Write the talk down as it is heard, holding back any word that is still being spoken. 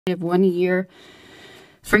of 1 year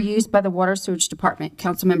for use by the Water Sewage Department.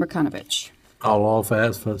 Councilmember Konovich. I'll offer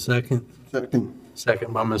ask for a second. Second.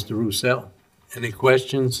 Second by Mr. Roussel. Any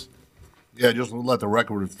questions? Yeah, just to let the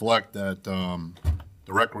record reflect that the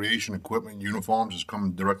recreation equipment uniforms is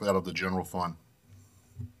coming directly out of the general fund.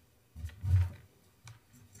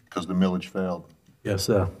 Because the millage failed. Yes,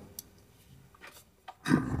 sir.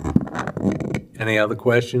 Any other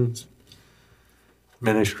questions?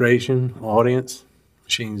 Administration, audience,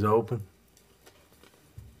 machines open.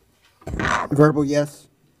 Verbal, yes.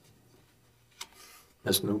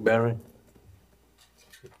 Ms. Newberry?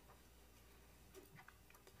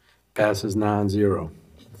 Passes 9-0.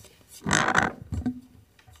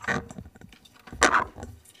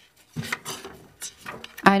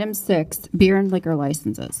 Item 6, beer and liquor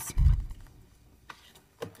licenses.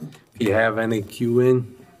 If you have any queue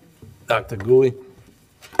in, Dr. Gouy?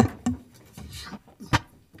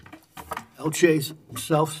 El Chase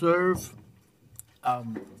self-serve,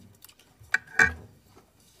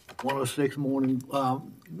 106 morning,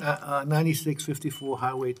 9654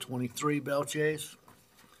 Highway 23, Bell Chase.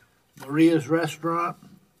 Maria's Restaurant,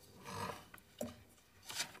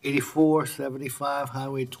 8475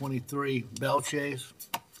 Highway 23, Bell Chase.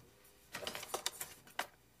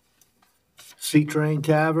 Sea Train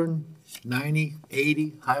Tavern,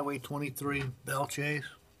 9080 Highway 23, Bell Chase.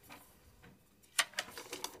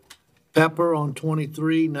 Pepper on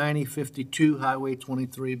 23, 9052 Highway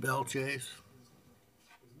 23, Bell Chase.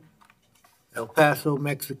 El Paso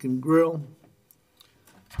Mexican Grill,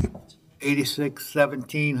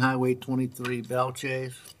 8617 Highway 23, Bell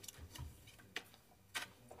Chase.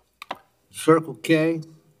 Circle K,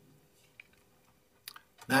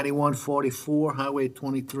 9144 Highway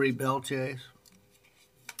 23, Bell Chase.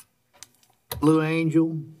 Blue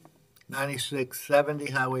Angel,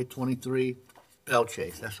 9670 Highway 23, Bell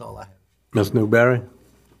Chase. That's all I have. Ms. Newberry?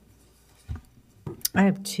 I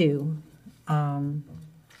have two. Penny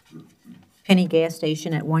Gas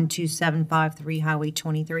Station at 12753 Highway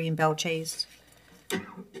 23 in Bell Chase.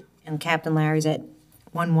 And Captain Larry's at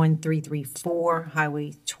 11334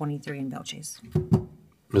 Highway 23 in Bell Chase.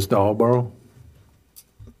 Mr. Alborough?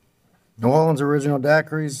 New Orleans Original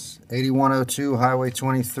Daiquiris, 8102 Highway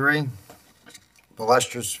 23.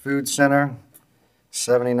 Balestras Food Center,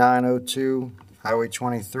 7902 Highway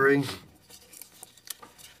 23.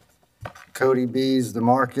 Cody B's The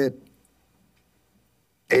Market,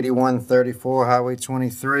 8134 Highway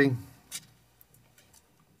 23.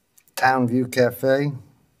 Town View Cafe,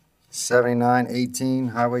 7918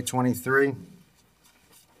 Highway 23.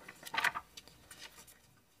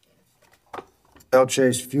 Bell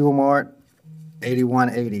Chase Fuel Mart,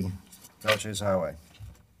 8180 Bell Chase Highway.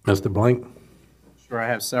 Mr. Blank? Sure, I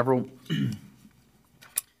have several. I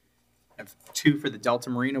have two for the Delta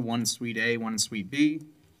Marina, one in Suite A, one in Suite B.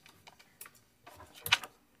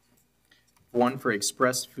 One for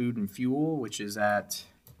Express Food and Fuel, which is at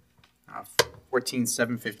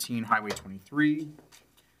 14715 Highway 23. I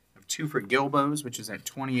have two for Gilbo's, which is at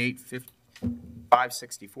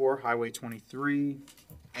 28564 Highway 23.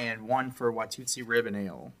 And one for Watusi Rib and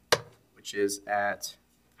Ale, which is at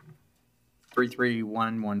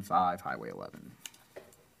 33115 Highway 11.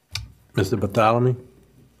 Mr. Bartholomew?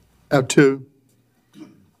 I have two.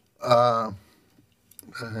 I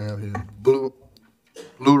have here Blue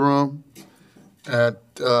Room at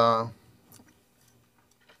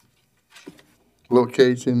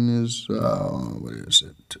location is what is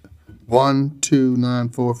it?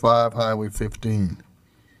 12945 Highway 15,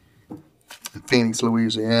 in Phoenix,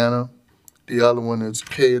 Louisiana. The other one is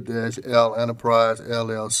K-L Enterprise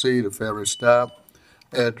LLC, the ferry stop.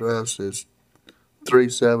 Address is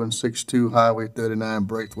 3762 Highway 39,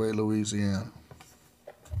 Braithwaite, Louisiana.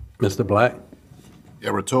 Mr. Black? Yeah,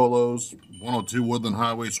 Rotolo's, 102 Woodland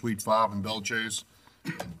Highway, Suite 5 in Bell Chase.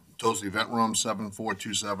 Toast Event Room,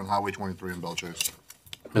 7427 Highway 23 in Bell Chase.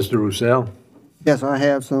 Mr. Roussel? Yes, I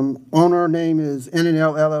have some. Owner name is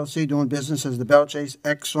N&L LLC, doing business as the Bell Chase.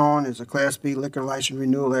 Exxon is a Class B liquor license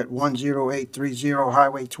renewal at 10830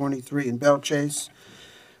 Highway 23 in Bell Chase.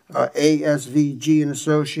 ASVG and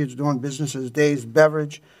Associates, doing business as Dave's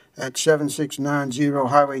Beverage at 7690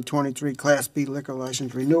 Highway 23, Class B liquor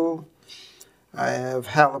license renewal. I have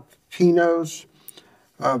Jalapenos,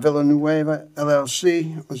 Villanueva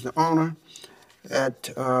LLC was the owner at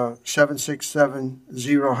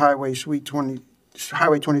 7670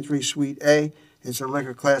 Highway 23 Suite A. It's a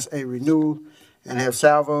liquor Class A renewal. And have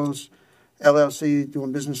Salvo's LLC,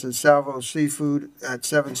 doing business as Salvo's Seafood at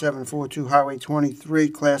 7742 Highway 23,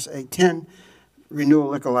 Class A10, renewal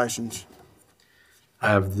liquor license. I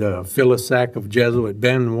have the Phyllis Sack of Jesuit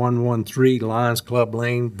Bend, 113 Lions Club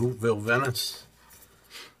Lane, Bootville, Venice.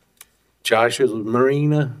 Joshua's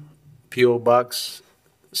Marina, P.O. Box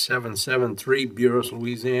 773, Buras,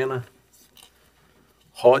 Louisiana.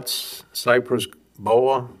 Hart's Cypress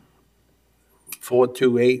Boa,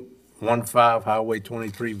 42815 Highway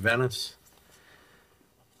 23, Venice.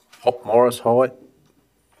 Morris Hart,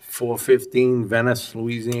 415 Venice,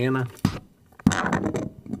 Louisiana.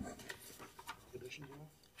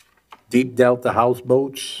 Deep Delta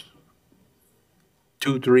Houseboats,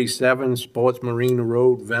 237 Sports Marina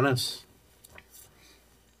Road, Venice.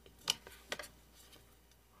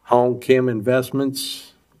 Hong Kim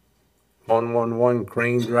Investments, 111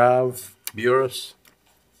 Crane Drive, Buras.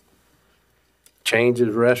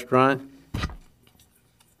 Changes Restaurant,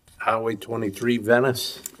 Highway 23,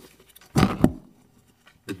 Venice.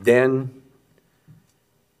 The Den,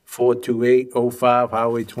 42805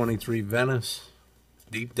 Highway 23, Venice.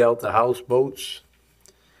 Deep Delta Houseboats,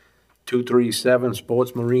 237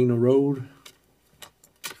 Sports Marina Road.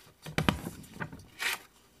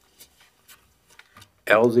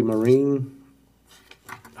 Elsie Marine,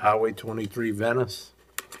 Highway 23, Venice.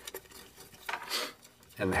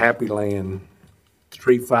 And Happy Land,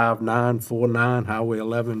 35949 Highway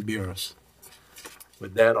 11, Buras.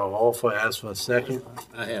 With that, I'll offer, ask for a second.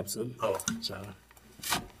 I have some. Oh, sorry.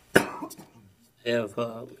 Have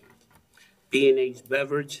B&H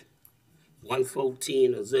Beverage,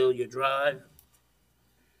 114 Azalea Drive.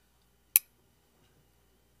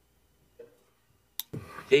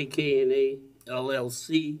 AK&A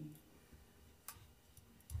LLC,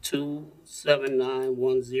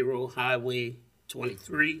 27910 Highway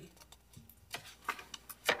 23.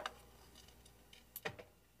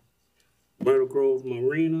 Myrtle Grove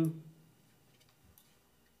Marina,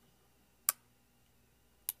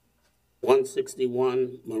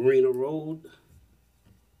 161 Marina Road.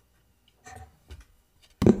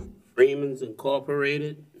 Freeman's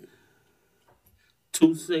Incorporated,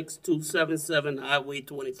 26277 Highway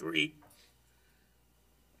 23.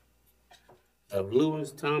 Of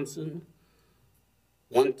Lewis Thompson,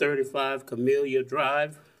 135 Camellia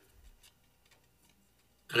Drive.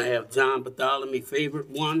 And I have John Bartholomew, favorite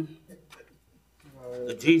one.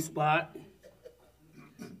 The G-Spot,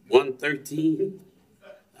 113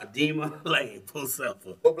 Adema Lane, Full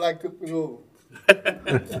Circle. What black took me over?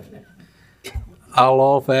 I'll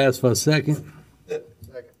offer, ask for a second. Second.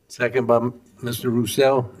 Second by Mr.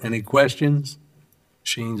 Roussel. Any questions?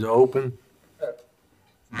 Machines are open.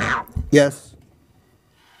 Yes.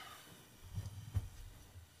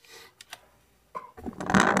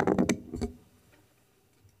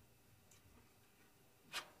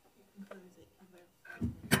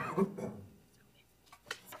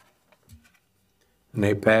 And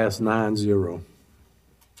they pass 9-0.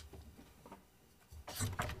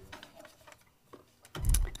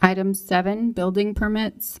 Item 7, building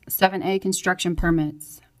permits. 7A, construction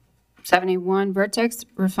permits. 71, Vertex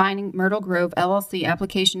Refining Myrtle Grove LLC,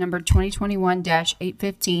 application number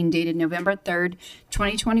 2021-815, dated November 3rd,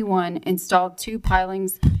 2021, installed 2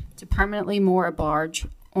 pilings to permanently moor a barge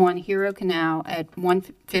on Hero Canal at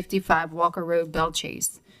 155 Walker Road,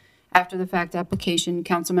 Belchase. After the fact application,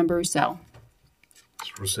 Councilmember Roussel.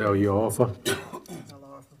 Mr. Roussel, you offer?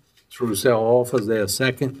 Mr. Roussel offers, there a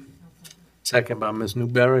second? Second by Ms.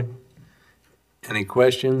 Newberry. Any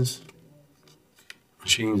questions?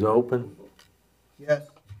 Machines open. Yes.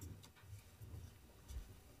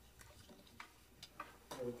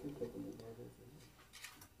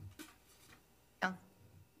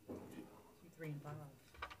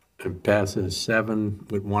 It passes 7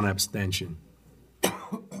 with 1 abstention.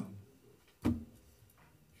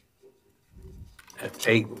 At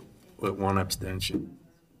 8 with 1 abstention.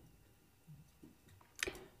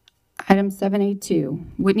 Item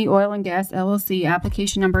 7A2, Whitney Oil and Gas LLC,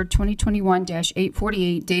 application number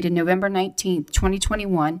 2021-848, dated November 19th,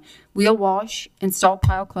 2021, wheel wash, install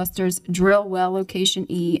pile clusters, drill well location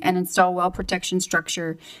E, and install well protection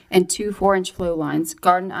structure and 2 4-inch flow lines,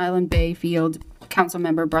 Garden Island Bay Field.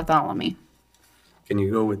 Councilmember Bartholomew. Can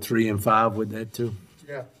you go with 3 and 5 with that too?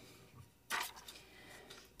 Yeah.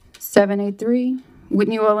 7A3,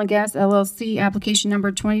 Whitney Oil and Gas LLC, application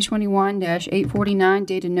number 2021-849,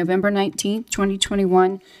 dated November 19th,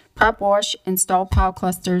 2021, prop wash, install pile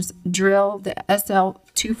clusters, drill the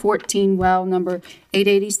SL214 well number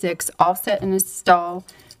 886, offset and install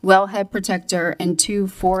wellhead protector and 2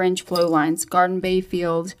 4-inch flow lines, Garden Bay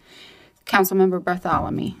Field. Councilmember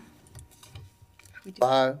Bartholomew.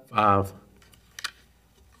 5. 5.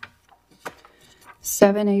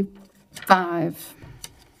 7A5.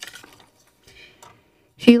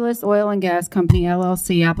 Helix Oil and Gas Company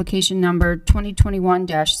LLC, application number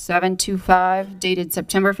 2021-725, dated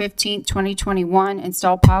September 15, 2021.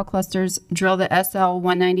 Install pile clusters, drill the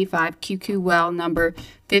SL-195 QQ well number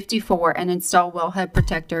 54, and install wellhead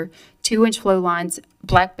protector, 2-inch flow lines,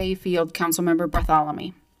 Black Bay Field. Councilmember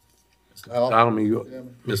Bartholomew.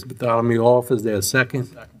 Mr. Bartholomew offers there a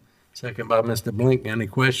second? Second by Mr. Blink. Any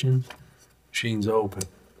questions? Machine's open.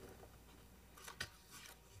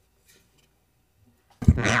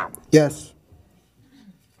 Yes.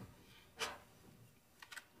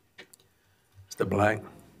 Mr. Black?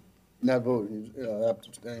 Not voting,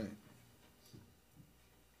 abstaining.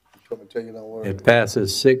 I'm trying to tell you don't worry. It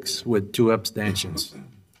passes 6 with 2 abstentions.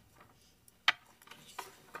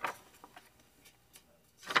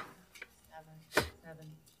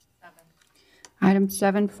 Item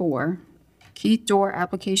 7.4, Keith Dorr,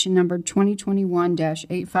 application number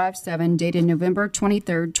 2021-857, dated November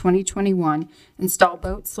 23, 2021. Install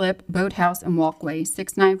boat slip, boathouse, and walkway,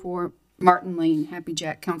 694 Martin Lane, Happy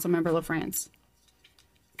Jack. Councilmember LaFrance.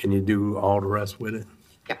 Can you do all the rest with it?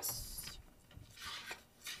 Yes.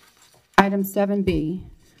 Item 7B,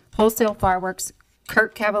 wholesale fireworks,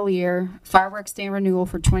 Kurt Cavalier, fireworks stand renewal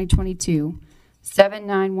for 2022,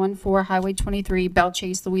 7914 Highway 23, Belle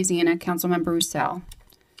Chase, Louisiana. Councilmember Roussel.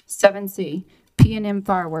 7C, P&M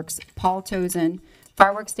Fireworks, Paul Tozen,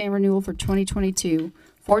 fireworks stand renewal for 2022,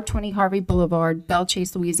 420 Harvey Boulevard, Belle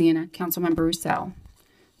Chase, Louisiana. Councilmember Roussel.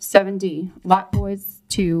 7D, Lot Boys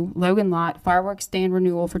 2, Logan Lot, fireworks stand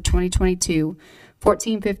renewal for 2022,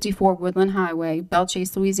 1454 Woodland Highway, Belle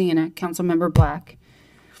Chase, Louisiana. Councilmember Black.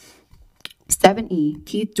 7E,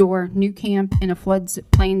 Keith Dorr, New Camp in a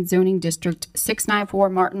floodplain zoning district, 694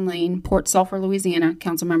 Martin Lane, Port Sulphur, Louisiana.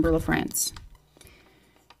 Councilmember LaFrance.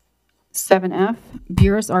 7F,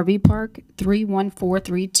 Buras RV Park,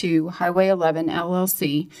 31432 Highway 11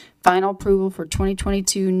 LLC, final approval for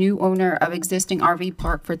 2022 new owner of existing RV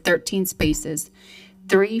park for 13 spaces,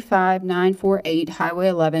 35948 Highway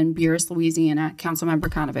 11, Buras, Louisiana. Councilmember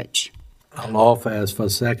Konovich. I'll offer as for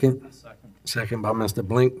second. Second by Mr.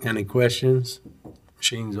 Blink. Any questions?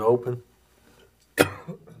 Machine's open.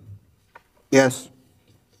 Yes.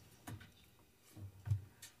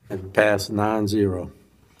 It passed 9-0.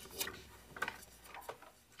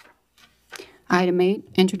 Item 8,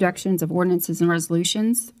 introductions of ordinances and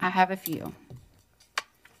resolutions. I have a few.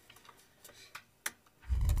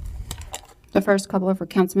 The first couple are for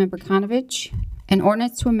Councilmember Konovich. An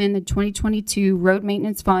ordinance to amend the 2022 Road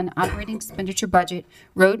Maintenance Fund operating expenditure budget,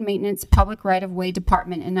 Road Maintenance Public Right-of-Way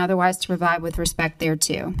Department, and otherwise to provide with respect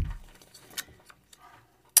thereto.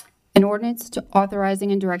 An ordinance to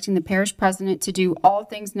authorizing and directing the parish president to do all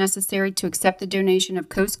things necessary to accept the donation of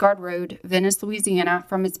Coast Guard Road, Venice, Louisiana,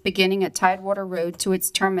 from its beginning at Tidewater Road to its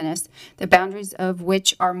terminus, the boundaries of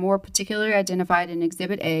which are more particularly identified in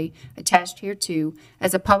Exhibit A, attached hereto,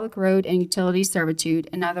 as a public road and utility servitude,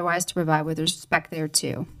 and otherwise to provide with respect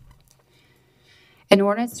thereto. An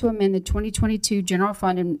ordinance to amend the 2022 General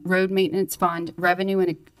Fund and Road Maintenance Fund, Revenue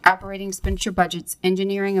and Operating Expenditure Budgets,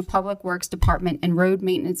 Engineering and Public Works Department, and Road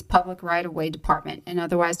Maintenance Public Right-of-Way Department, and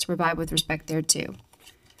otherwise to provide with respect thereto.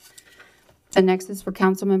 The next is for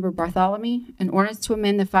Councilmember Bartholomew. An ordinance to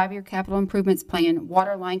amend the 5-year capital improvements plan,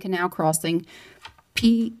 Waterline Canal Crossing,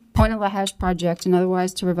 Point of Lahash Project, and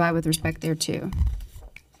otherwise to provide with respect thereto.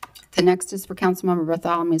 The next is for Councilmember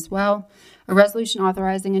Bartholomew as well. A resolution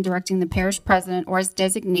authorizing and directing the parish president or his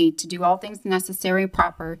designee to do all things necessary and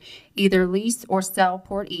proper, either lease or sell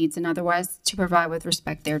Port Eads, and otherwise to provide with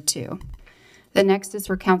respect thereto. The next is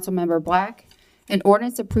for Councilmember Black. An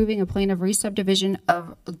ordinance approving a plan of re-subdivision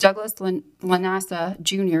of Douglas Lanassa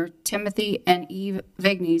Jr., Timothy and Eve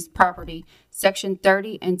Vigny's property, Section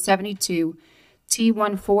 30 and 72,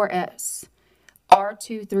 T14S,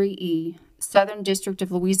 R23E, Southern District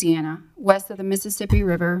of Louisiana, west of the Mississippi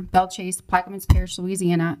River, Belle Chase, Plaquemines Parish,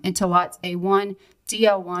 Louisiana, into lots A1,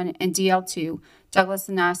 DL1, and DL2, Douglas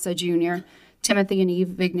Lanassa Jr., Timothy and Eve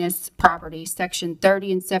Vigny's property, Section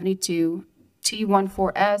 30 and 72,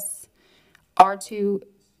 T14S,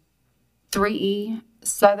 R23E,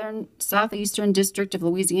 Southeastern District of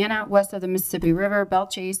Louisiana, west of the Mississippi River, Belle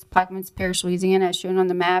Chase, Plaquemines Parish, Louisiana, as shown on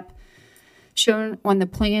the map, shown on the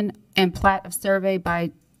plan and plat of survey by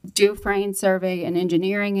Dufresne Survey and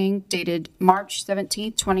Engineering, Inc., dated March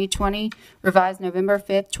 17, 2020, revised November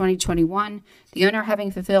 5, 2021. The owner having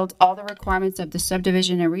fulfilled all the requirements of the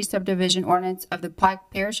subdivision and re-subdivision ordinance of the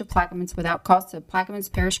Parish of Plaquemines without cost to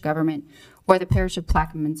Plaquemines Parish government or the Parish of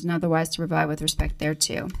Plaquemines, and otherwise to provide with respect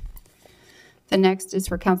thereto. The next is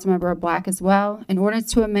for Councilmember Black as well. An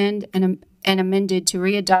ordinance to amend and amended to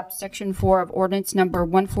readopt Section 4 of Ordinance Number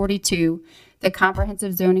 142, the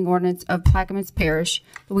Comprehensive Zoning Ordinance of Plaquemines Parish,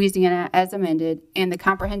 Louisiana, as amended, and the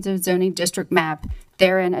Comprehensive Zoning District Map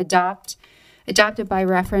therein adopted by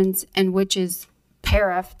reference, and which is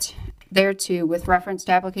paraphed thereto with reference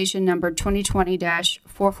to application number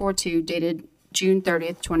 2020-442 dated June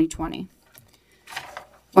 30th, 2020.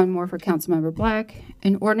 One more for Councilmember Black.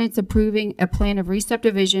 An ordinance approving a plan of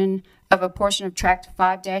re-subdivision of a portion of Tract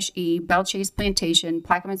 5-E, Belchase Plantation,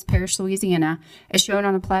 Plaquemines Parish, Louisiana, as shown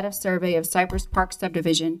on a plat of survey of Cypress Park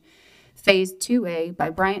Subdivision, Phase 2A, by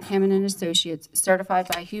Bryant Hammond and Associates, certified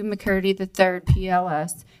by Hugh McCurdy III,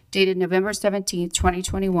 PLS, dated November 17th,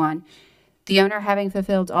 2021. The owner having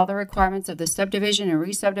fulfilled all the requirements of the subdivision and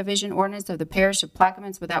re-subdivision ordinance of the parish of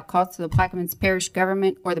Plaquemines without cost to the Plaquemines parish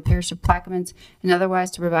government or the parish of Plaquemines, and otherwise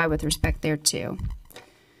to provide with respect thereto.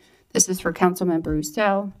 This is for Councilmember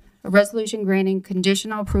Roussel. A resolution granting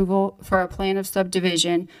conditional approval for a plan of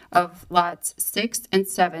subdivision of lots 6 and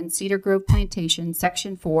 7, Cedar Grove Plantation,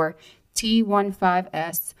 Section 4,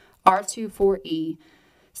 T15S, R24E,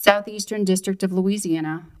 Southeastern District of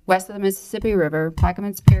Louisiana, west of the Mississippi River,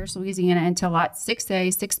 Plaquemines Parish, Louisiana, until lots 6A,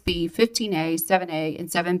 6B, 15A, 7A, and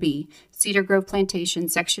 7B, Cedar Grove Plantation,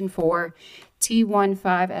 Section 4,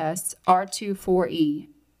 T15S, R24E,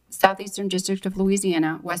 Southeastern District of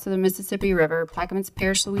Louisiana, west of the Mississippi River, Plaquemines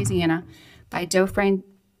Parish, Louisiana, by Dufresne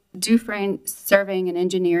Surveying and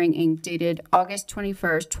Engineering, Inc., dated August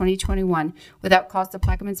 21st, 2021, without cost to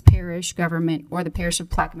Plaquemines Parish government or the parish of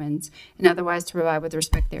Plaquemines, and otherwise to provide with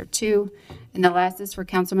respect thereto. And the last is for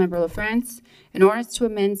Councilmember LaFrance. An ordinance to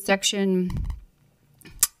amend Section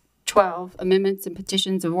 12, Amendments and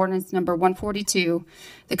Petitions of Ordinance Number 142,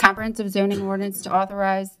 the Comprehensive Zoning Ordinance, to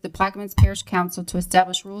authorize the Plaquemines Parish Council to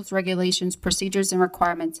establish rules, regulations, procedures, and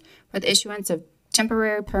requirements for the issuance of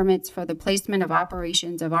temporary permits for the placement of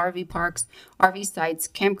operations of RV parks, RV sites,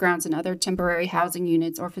 campgrounds, and other temporary housing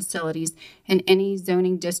units or facilities in any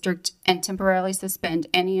zoning district, and temporarily suspend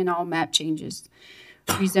any and all map changes,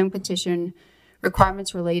 rezone petition,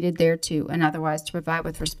 requirements related thereto, and otherwise to provide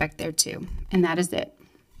with respect thereto. And that is it.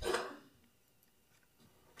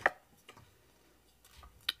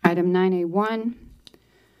 Item 9A1.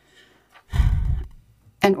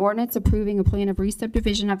 An ordinance approving a plan of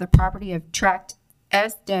re-subdivision of the property of Tract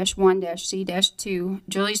S-1-C-2,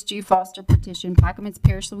 Julius G. Foster Petition, Plaquemines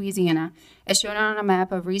Parish, Louisiana, as shown on a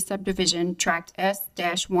map of re-subdivision, Tract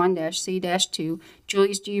S-1-C-2,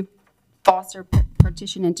 Julius G. Foster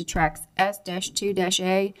Partition into Tracts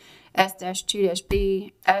S-2-A,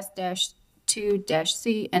 S-2-B,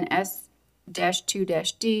 S-2-C, and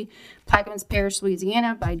S-2-D, Plaquemines Parish,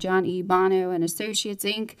 Louisiana, by John E. Bono and Associates,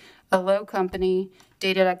 Inc., a low company,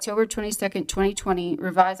 dated October 22nd, 2020,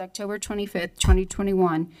 revised October 25th,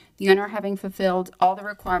 2021, the owner having fulfilled all the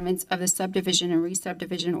requirements of the subdivision and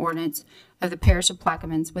re-subdivision ordinance of the parish of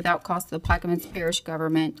Plaquemines without cost to the Plaquemines parish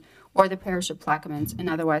government or the parish of Plaquemines, and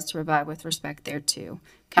otherwise to provide with respect thereto.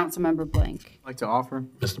 Councilmember Blank. I'd like to offer.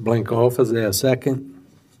 Mr. Blank offers, there a second?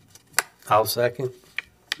 I'll second.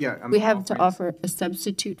 Yeah. I'm We have to offering. offer a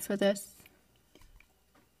substitute for this.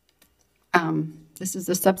 This is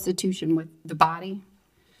a substitution with the body.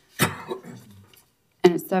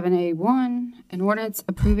 And it's 7A1, an ordinance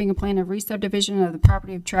approving a plan of re-subdivision of the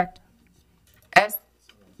property of Tract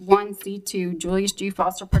S1C2, Julius G.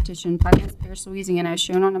 Foster Partition, Plaquemines Parish, Louisiana, as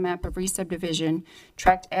shown on a map of re-subdivision,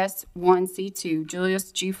 Tract S1C2,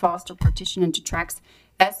 Julius G. Foster Partition into Tracts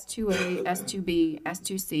S2A, S2B,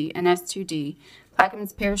 S2C, and S2D,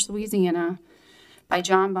 Plaquemines Parish, Louisiana, by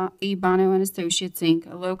John E. Bono and Associates, Inc.,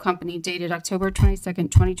 a low company, dated October 22nd,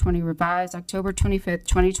 2020, revised October 25th,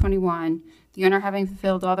 2021, the owner having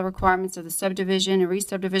fulfilled all the requirements of the subdivision and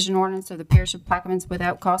re-subdivision ordinance of the parish of Plaquemines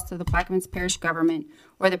without cost to the Plaquemines parish government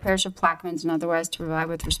or the parish of Plaquemines, and otherwise to provide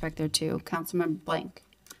with respect thereto. Councilmember Blank.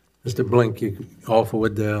 Mr. Blank, you offer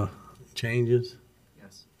with the changes?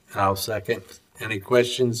 Yes. I'll second. Any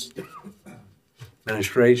questions?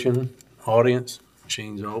 Administration, audience,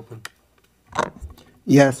 machines are open.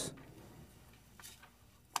 Yes.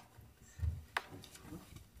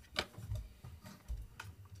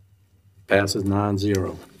 Passes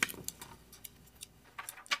 9-0.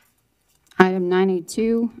 Item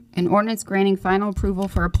 9A2, an ordinance granting final approval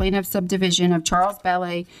for a plan of subdivision of Charles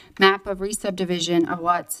Ballet, map of re-subdivision of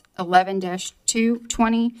lots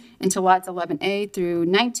 11-220 into lots 11A through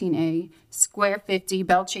 19A, Square 50,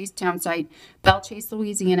 Belchase Town Site, Belchase,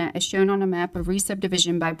 Louisiana, as shown on a map of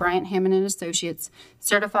re-subdivision by Bryant Hammond and Associates,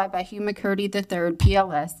 certified by Hugh McCurdy III,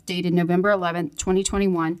 PLS, dated November 11th,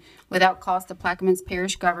 2021, without cost to Plaquemines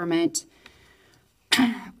Parish government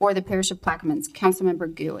or the parish of Plaquemines.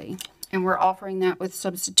 Councilmember Gooey. and we're offering that with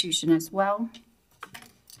substitution as well.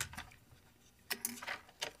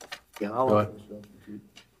 Yeah, Go ahead.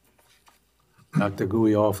 Dr.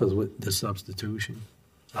 Gui offers with the substitution.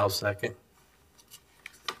 I'll second.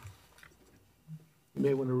 You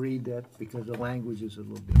may want to read that because the language is a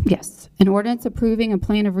little bit. Yes. An ordinance approving a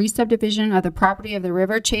plan of re-subdivision of the property of the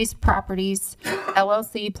River Chase Properties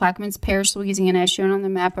LLC, Plaquemines Parish, Louisiana, as shown on the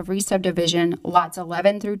map of re-subdivision, lots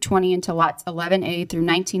 11 through 20 into lots 11A through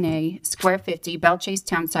 19A, square 50, Belle Chase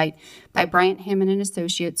Town Site, by Bryant Hammond and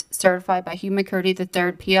Associates, certified by Hugh McCurdy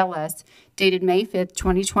III, PLS, dated May 5th,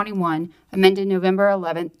 2021, amended November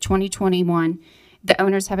 11th, 2021, the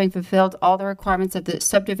owners having fulfilled all the requirements of the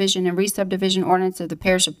subdivision and re-subdivision ordinance of the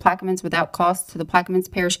parish of Plaquemines without cost to the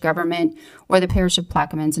Plaquemines parish government or the parish of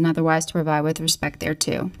Plaquemines, and otherwise to provide with respect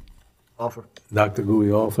thereto. Offer. Dr.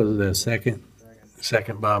 Gui offers their second.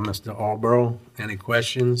 Second by Mr. Alborough. Any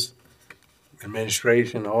questions?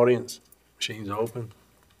 Administration, audience, machines open.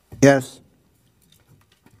 Yes.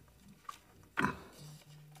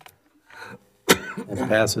 It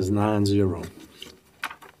passes 9-0.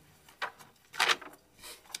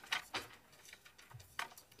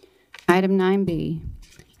 Item 9B,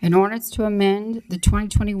 an ordinance to amend the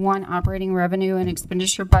 2021 operating revenue and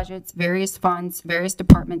expenditure budgets, various funds, various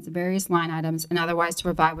departments, various line items, and otherwise to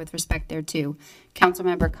provide with respect thereto.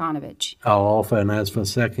 Councilmember Konovich. I'll offer and ask for a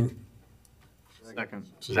second. Second.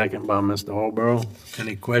 Second by Mr. Alborough.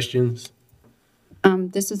 Any questions?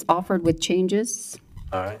 This is offered with changes.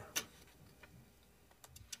 All right.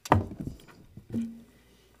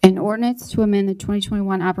 An ordinance to amend the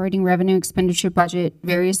 2021 operating revenue expenditure budget,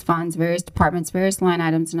 various funds, various departments, various line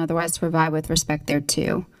items, and otherwise to provide with respect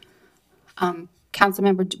thereto.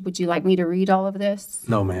 Councilmember, would you like me to read all of this?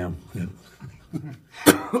 No, ma'am.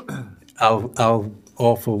 I'll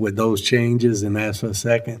offer with those changes and ask for a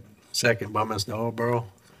second. Second by Mr. Alborough.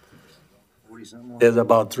 There's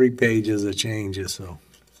about 3 pages of changes, so.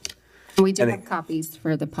 We do Any- have copies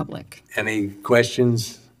for the public. Any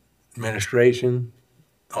questions, administration,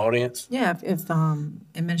 audience? Yeah, if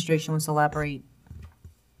administration wants to elaborate.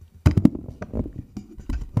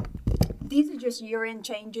 These are just year-end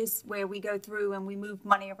changes where we go through and we move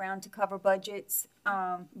money around to cover budgets.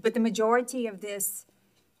 But the majority of this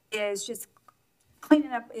is just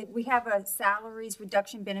cleaning up. We have a salaries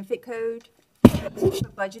reduction benefit code for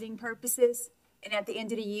budgeting purposes. And at the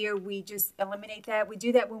end of the year, we just eliminate that. We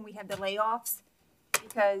do that when we have the layoffs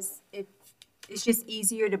because it's just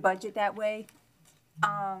easier to budget that way.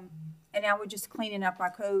 And now we're just cleaning up our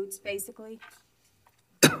codes, basically.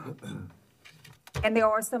 And there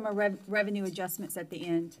are some revenue adjustments at the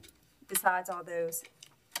end, besides all those.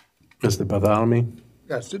 Mr. Bartholomew?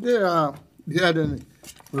 Yes, today, you had a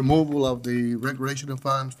removal of the recreational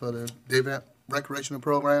funds for the David recreational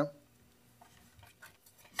program.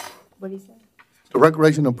 What do you say? The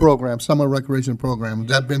recreational program, summer recreation program, has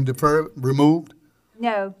that been deferred, removed?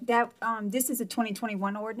 No, this is a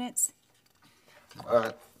 2021 ordinance. All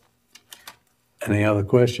right. Any other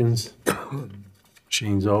questions?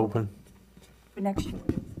 Machines open. For next year.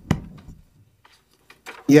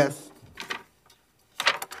 Yes.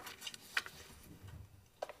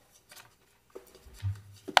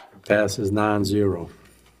 Passes 9-0.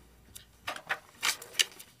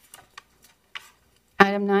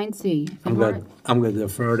 Item 9C. I'm gonna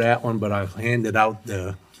defer that one, but I've handed out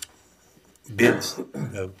the bids,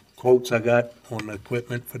 the quotes I got on the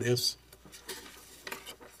equipment for this.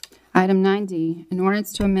 Item 9D, an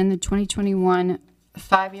ordinance to amend the 2021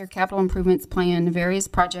 5-year capital improvements plan, various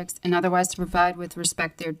projects, and otherwise to provide with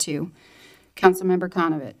respect thereto. Councilmember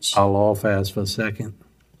Konovich. I'll offer ask for a second.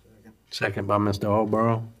 Second by Mr.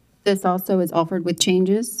 Alborough. This also is offered with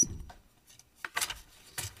changes.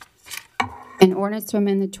 An ordinance to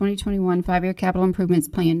amend the 2021 5-year capital improvements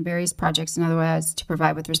plan, various projects, and otherwise to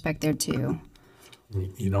provide with respect thereto.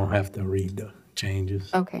 You don't have to read the changes.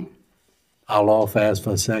 Okay. I'll offer ask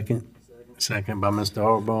for a second. Second by Mr.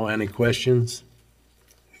 Alborough. Any questions?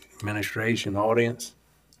 Administration, audience?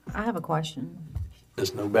 I have a question.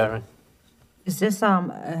 Ms. Newberry? Is this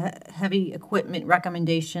a heavy equipment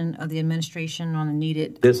recommendation of the administration on a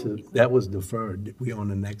needed, That was deferred. We on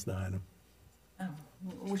the next item.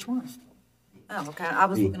 which one? Oh, okay, I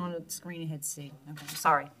was looking on the screen ahead to see. Okay,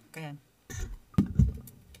 sorry, go ahead.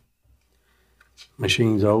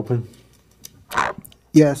 Machines open.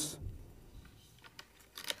 Yes.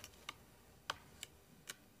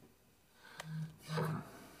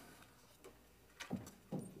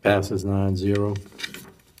 Passes 9-0.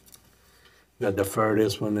 Got to defer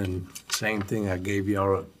this one, and same thing, I gave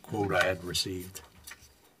y'all a quote I had received.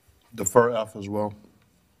 Defer F as well.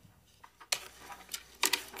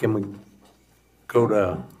 Can we go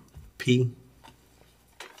to P.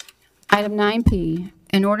 Item 9P,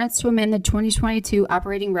 an ordinance to amend the 2022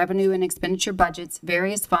 operating revenue and expenditure budgets,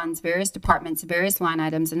 various funds, various departments, various line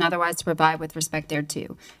items, and otherwise to provide with respect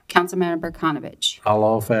thereto. Councilmember Berkonovich. I'll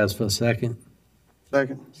offer as for second.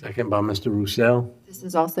 Second. Second by Mr. Roussel. This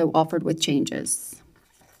is also offered with changes.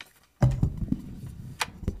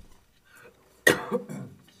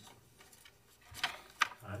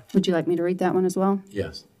 Would you like me to read that one as well?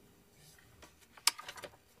 Yes.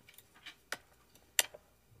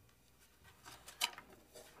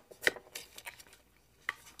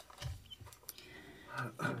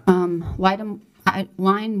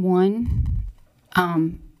 Line 1,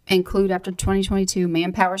 include after 2022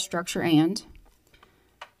 manpower structure and,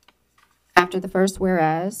 after the first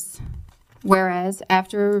whereas,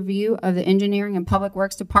 after a review of the engineering and public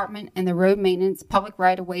works department and the road maintenance public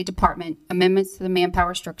right-of-way department, amendments to the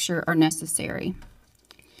manpower structure are necessary.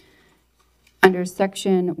 Under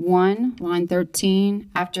section 1, line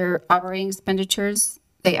 13, after operating expenditures,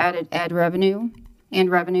 they added revenue.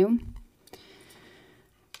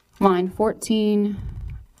 Line 14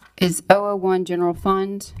 is 001 general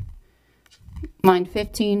fund. Line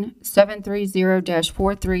 15,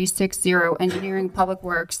 730-4360 engineering public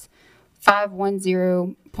works,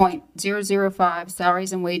 510.005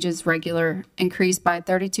 salaries and wages regular, increased by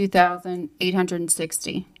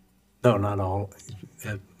 32,860. No, not all.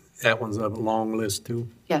 That one's a long list too.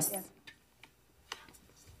 Yes.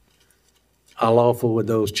 I'll offer with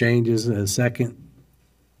those changes a second.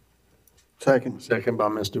 Second. Second by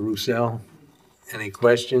Mr. Roussel. Any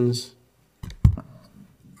questions?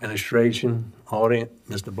 Administration, audience,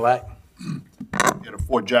 Mr. Black? Yeah, the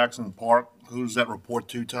Fort Jackson Park, who does that report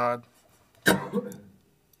to, Todd?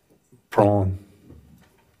 Prawn,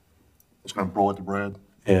 It's gonna blow at the bread?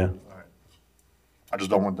 yeah. I just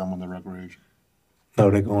don't want them on the recreation. No,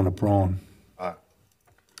 they're going to prawn. All right.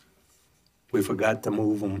 We forgot to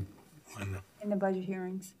move them. In the budget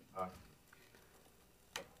hearings.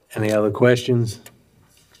 Any other questions?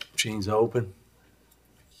 Machine's open.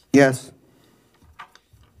 Yes.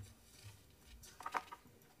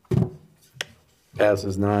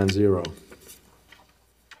 Passes 9-0.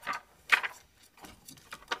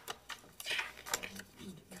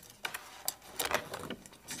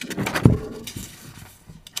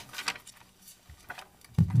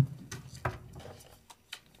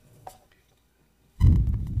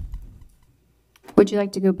 Would you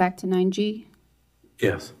like to go back to 9G?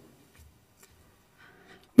 Yes.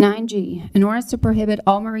 9G, an ordinance to prohibit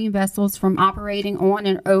all marine vessels from operating on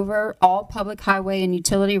and over all public highway and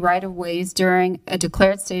utility right-of-ways during a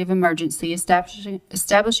declared state of emergency,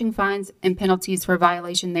 establishing fines and penalties for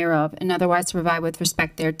violation thereof, and otherwise to provide with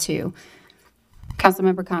respect thereto.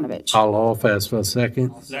 Councilmember Berkonovich. I'll offer as for a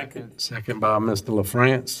second. Second. Second by Mr.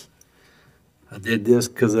 LaFrance. I did this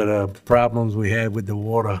because of the problems we had with the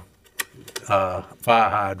water, fire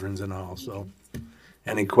hydrants and all, so.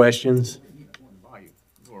 Any questions?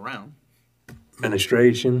 Go around.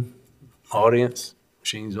 Administration, audience,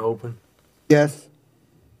 machine's open. Yes.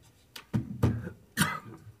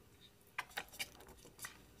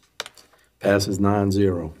 Passes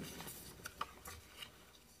 9-0.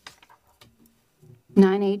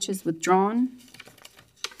 9H is withdrawn.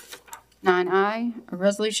 9I, a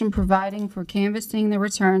resolution providing for canvassing the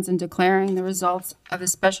returns and declaring the results of a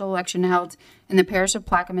special election held in the parish of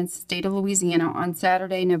Plaquemine, state of Louisiana, on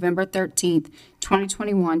Saturday, November 13th,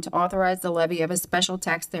 2021, to authorize the levy of a special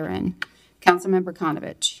tax therein. Councilmember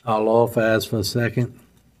Berkonovich. I'll offer as for a second.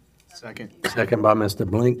 Second. Second by Mr.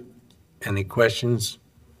 Blink. Any questions?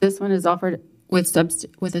 This one is offered with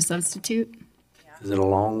a substitute. Is it a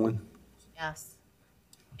long one? Yes.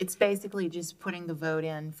 It's basically just putting the vote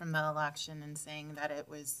in from the election and saying that it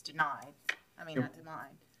was denied. I mean, not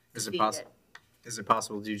denied. Is it defeated. possible? Is it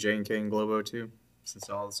possible to do J&K and Globo too, since it's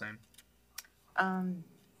all the same?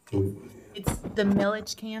 It's the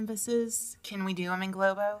millage canvases. Can we do them in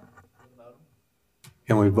Globo?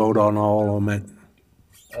 Can we vote on all of them?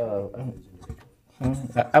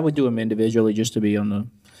 I would do them individually just to be on the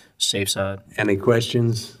safe side. Any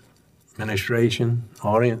questions? Administration,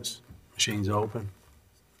 audience, machine's open.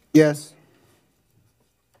 Yes.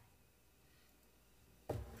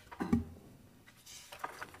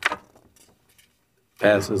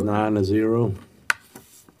 Passes 9-0.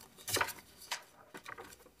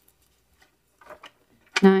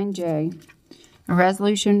 9J, a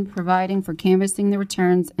resolution providing for canvassing the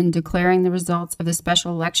returns and declaring the results of the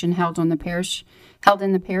special election held in the parish of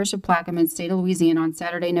Plaquemine, state of Louisiana, on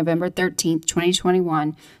Saturday, November 13th,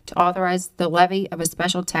 2021, to authorize the levy of a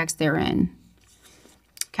special tax therein.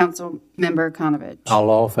 Councilmember Berkonovich. I'll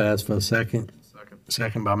offer as for a second.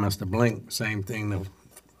 Second by Mr. Blink. Same thing, the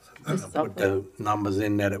Put the numbers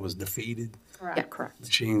in that it was defeated. Yeah, correct.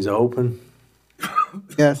 Machines open.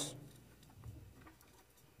 Yes.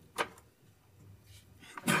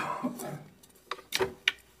 All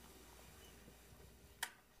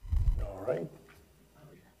right.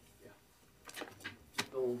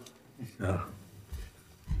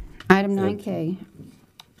 Item 9K,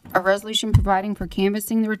 a resolution providing for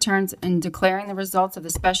canvassing the returns and declaring the results of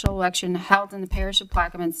the special election held in the parish of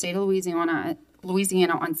Plaquemine, state of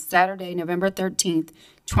Louisiana on Saturday, November 13th,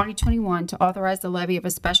 2021, to authorize the levy of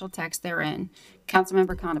a special tax therein.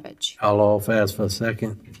 Councilmember Konovich. I'll all fast for a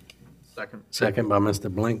second. Second. Second by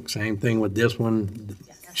Mr. Blink. Same thing with this one.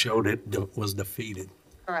 Showed it was defeated.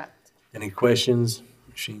 Correct. Any questions?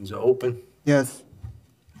 Machines are open. Yes.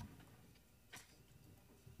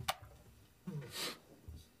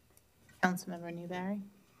 Councilmember Newberry?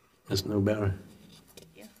 Ms. Newberry?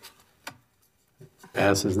 you.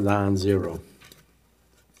 Passes 9-0.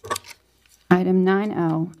 Item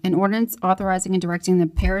 9L, an ordinance authorizing and directing the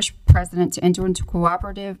parish president to enter into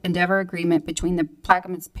cooperative endeavor agreement between the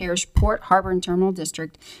Plaquemines Parish Port Harbor and Terminal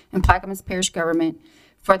District and Plaquemines Parish government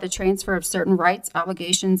for the transfer of certain rights,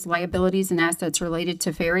 obligations, liabilities, and assets related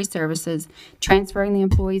to ferry services, transferring the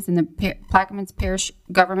employees in the Plaquemines Parish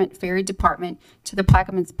Government Ferry Department to the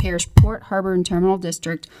Plaquemines Parish Port Harbor and Terminal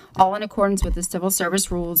District, all in accordance with the civil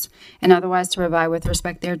service rules, and otherwise to provide with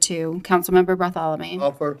respect thereto. Councilmember Bartholomew.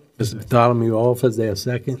 Offer. Mr. Bartholomew offers. There a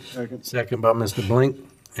second? Second. Second by Mr. Blink.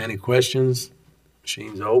 Any questions?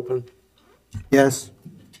 Machines are open. Yes.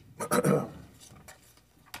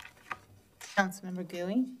 Councilmember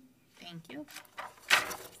Gooey? Thank you.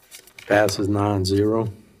 Passes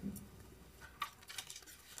 9-0.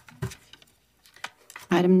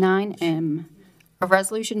 Item 9M, a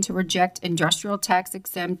resolution to reject industrial tax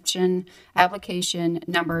exemption application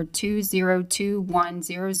number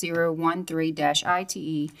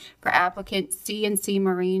 202100013-ITE for applicant CNC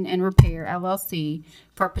Marine and Repair LLC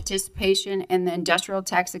for participation in the industrial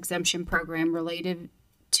tax exemption program related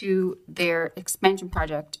to their expansion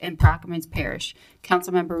project in Plaquemines Parish.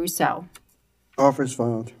 Councilmember Roussel. Offer is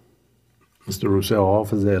filed. Mr. Roussel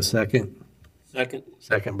offers. There a second? Second.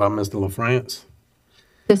 Second by Mr. LaFrance.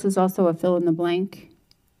 This is also a fill in the blank.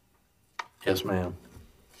 Yes, ma'am.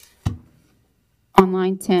 On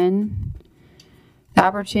line 10, the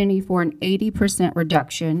opportunity for an 80%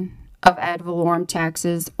 reduction of ad valorem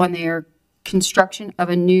taxes on their construction of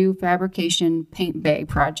a new fabrication paint bay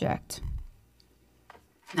project.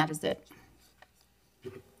 And that is it.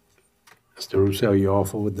 Mr. Roussel, you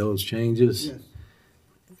offer with those changes? Yes.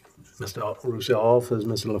 Mr. Roussel offers.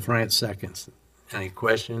 Mr. LaFrance seconds. Any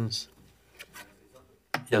questions?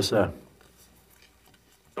 Yes, sir.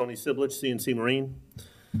 Tony Siblich, CNC Marine.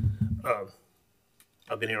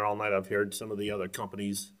 I've been here all night. I've heard some of the other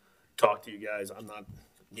companies talk to you guys. I'm not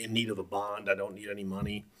in need of a bond. I don't need any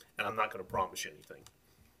money, and I'm not going to promise you anything.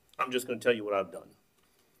 I'm just going to tell you what I've done.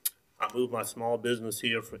 I moved my small business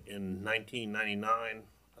here in 1999. I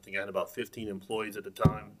think I had about 15 employees at the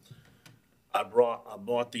time. I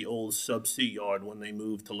bought the old Subsea yard when they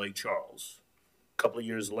moved to Lake Charles. A couple of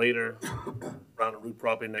years later, Brown and Root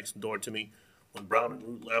property next door to me. When Brown and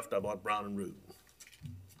Root left, I bought Brown and Root.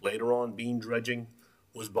 Later on, Bean Dredging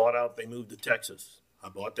was bought out. They moved to Texas. I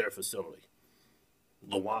bought their facility. A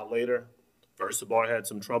little while later, VersaBar had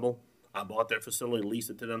some trouble. I bought their facility, leased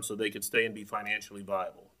it to them so they could stay and be financially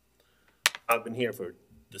viable. I've been here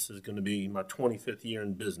this is going to be my 25th year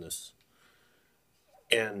in business.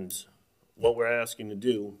 And what we're asking to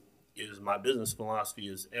do is, my business philosophy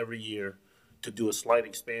is every year to do a slight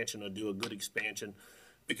expansion or do a good expansion,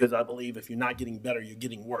 because I believe if you're not getting better, you're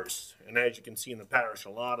getting worse. And as you can see in the parish, a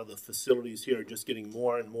lot of the facilities here are just getting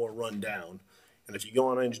more and more run down. And if you go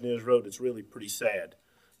on Engineers Road, it's really pretty sad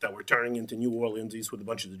that we're turning into New Orleans East with a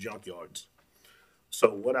bunch of the junkyards.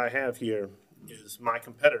 So what I have here is my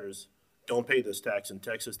competitors don't pay this tax in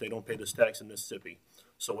Texas. They don't pay this tax in Mississippi.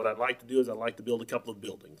 So what I'd like to do is I'd like to build a couple of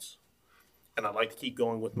buildings. And I'd like to keep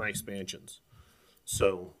going with my expansions.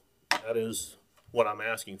 So that is what I'm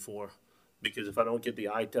asking for. Because if I don't get the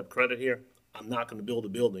ITEP credit here, I'm not going to build the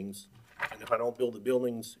buildings. And if I don't build the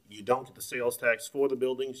buildings, you don't get the sales tax for the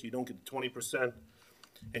buildings, you don't get the 20%,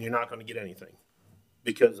 and you're not going to get anything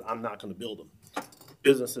because I'm not going to build them.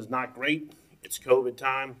 Business is not great. It's COVID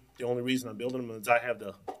time. The only reason I'm building them is I have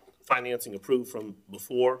the financing approved from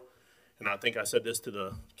before. And I think I said this to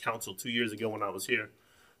the council 2 years ago when I was here,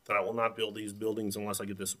 that I will not build these buildings unless I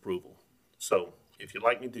get this approval. So if you'd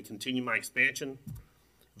like me to continue my expansion,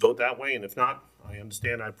 vote that way, and if not, I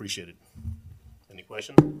understand, I appreciate it. Any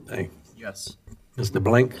questions? Thank Yes. Mr.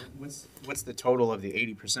 Blink. What's the total of the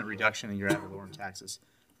 80% reduction in your ad valorem taxes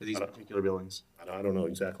for these particular buildings? I don't know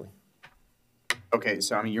exactly. Okay,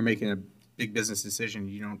 so I mean, you're making a big business decision.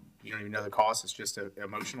 You don't even know the cost. It's just an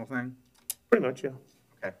emotional thing? Pretty much,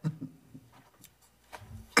 yeah.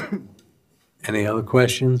 Okay. Any other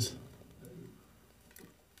questions?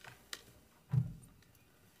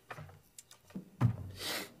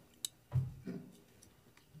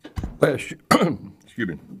 Last, excuse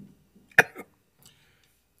me.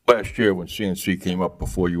 Last year, when CNC came up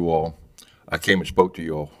before you all, I came and spoke to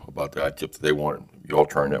you all about the ITIP that they wanted. You all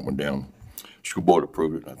turned that one down. School board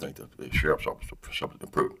approved it, and I think that the sheriff's office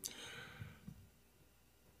approved it.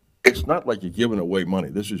 It's not like you're giving away money.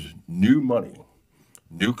 This is new money,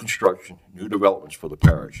 new construction, new developments for the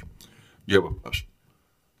parish. You have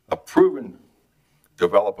a proven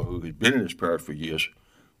developer who has been in this parish for years,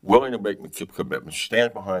 willing to make commitments,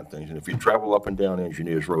 stand behind things, and if you travel up and down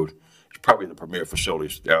Engineers Road, it's probably the premier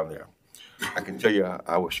facilities down there. I can tell you,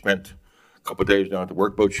 I was spent a couple of days down at the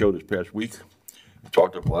Workboat Show this past week. I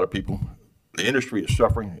talked to a lot of people. The industry is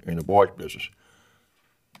suffering in the barge business.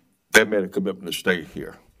 They've made a commitment to stay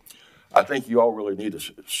here. I think you all really need to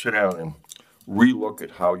sit down and relook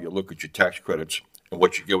at how you look at your tax credits and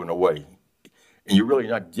what you're giving away. And you're really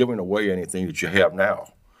not giving away anything that you have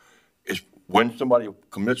now. It's when somebody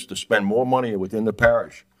commits to spend more money within the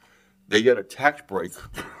parish, they get a tax break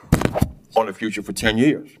on the future for 10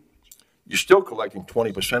 years. You're still collecting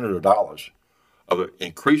 20% of the dollars of the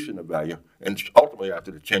increase in the value, and ultimately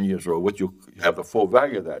after the 10 years or what you have the full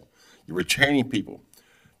value of that. You're retaining people.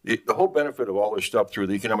 The whole benefit of all this stuff through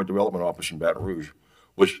the Economic Development Office in Baton Rouge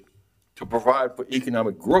was to provide for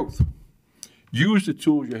economic growth. Use the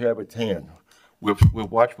tools you have at hand. We've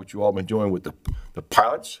watched what you all been doing with the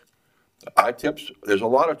pilots, the ITIPs. There's a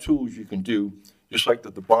lot of tools you can do, just like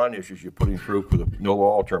the bond issues you're putting through for the NOLA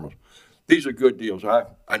oil terminals. These are good deals.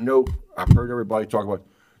 I know I've heard everybody talk about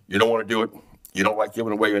you don't want to do it. You don't like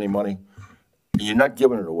giving away any money. You're not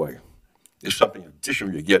giving it away. There's something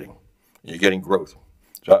additional you're getting, and you're getting growth.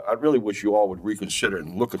 So I really wish you all would reconsider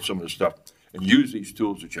and look at some of this stuff and use these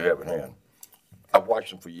tools that you have in hand. I've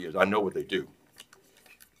watched them for years. I know what they do.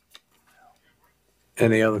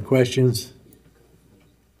 Any other questions?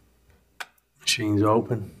 Machine's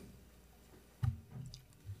open.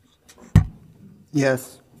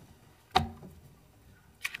 Yes.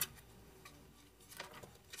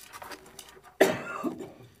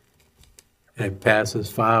 It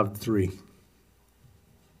passes 5-3.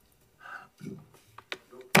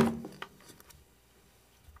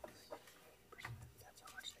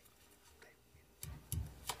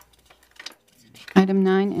 Item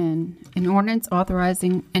 9N, an ordinance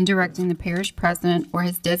authorizing and directing the parish president or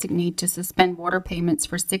his designee to suspend water payments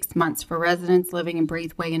for 6 months for residents living in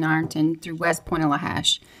Braithwaite and Ironton through West Point and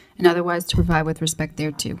Lahash, and otherwise to provide with respect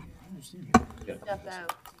thereto.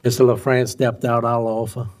 Mr. LaFrance stepped out. I'll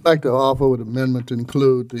offer. I'd like to offer with amendment to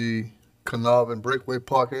include the Carnarvon Breakaway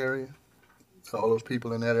Park area. All those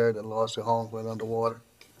people in that area that lost their homes went underwater.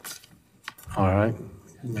 All right,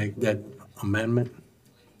 make that amendment.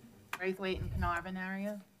 Braithwaite and Carnarvon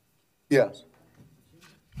area? Yes.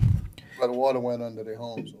 But the water went under their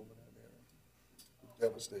homes over that area.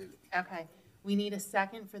 Devastated. Okay, we need a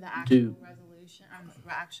second for the actual resolution,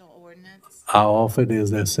 actual ordinance. I'll offer it. Is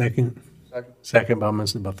there a second? Second. Second by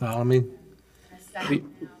Mr. Bartholomew. A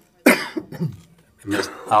second now for the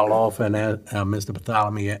I'll offer and Mr.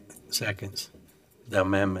 Bartholomew seconds the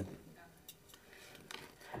amendment.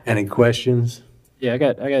 Any questions? Yeah, I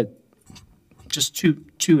got just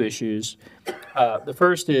two issues. The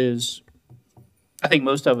first is, I think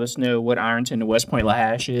most of us know what Ironton to West Point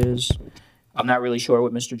Lahash is. I'm not really sure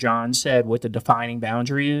what Mr. John said, what the defining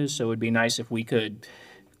boundary is, so it would be nice if we could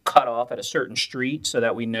cut off at a certain street so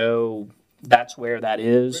that we know that's where that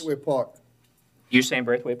is. Breakaway Park. You're saying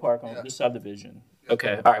Braithwaite Park on the subdivision?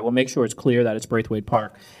 Okay, all right, we'll make sure it's clear that it's Braithwaite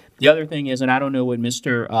Park. The other thing is, and I don't know what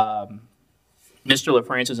Mr.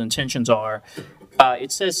 LaFrance's intentions are,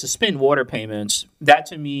 it says suspend water payments. That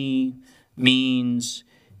to me means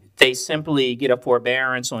they simply get a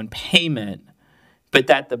forbearance on payment, but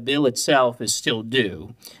that the bill itself is still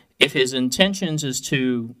due. If his intentions is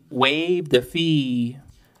to waive the fee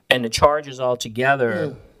and the charges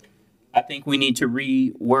altogether, I think we need to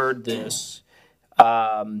reword this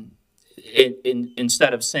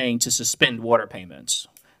instead of saying to suspend water payments.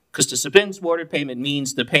 Because to suspend water payment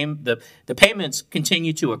means the payments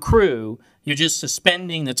continue to accrue. You're just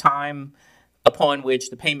suspending the time upon which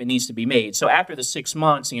the payment needs to be made. So after the 6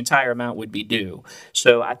 months, the entire amount would be due.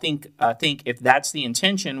 So I think if that's the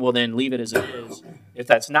intention, well then leave it as it is. If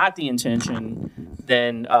that's not the intention,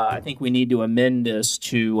 then I think we need to amend this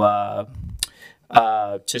to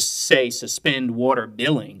say suspend water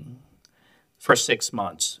billing for 6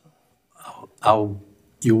 months. I'll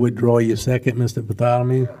You withdraw your second, Mr.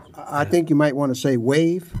 Bartholomew? I think you might want to say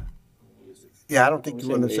waive. Yeah, I don't think you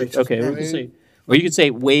want to say. Okay, we suspend. can say, or you could say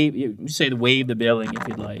waive, you can say the waive the billing if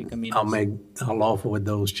you'd like. I mean, I'll offer with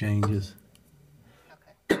those changes.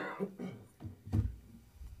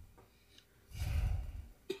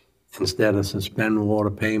 Instead of suspend water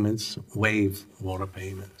payments, waive water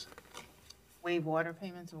payments. Waive water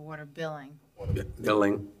payments or water billing?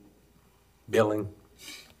 Billing.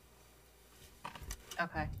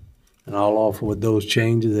 Okay. And I'll offer with those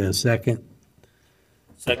changes. There's a second.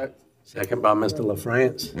 Second. Second by Mr.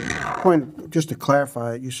 LaFrance. Point, just to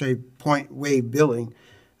clarify, you say point waive billing.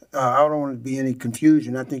 I don't want to be any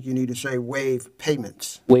confusion. I think you need to say waive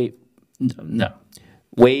payments. waive, no,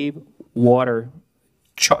 waive water,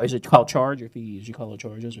 is it called charge or fees? You call it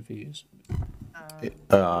charges or fees?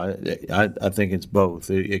 I think it's both.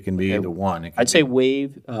 It can be either one. It can I'd say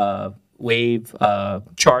be- waive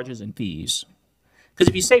charges and fees. Because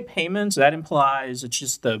if you say payments, that implies it's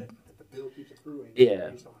just the. Yeah.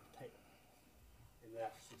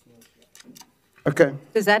 Okay.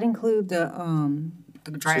 Does that include the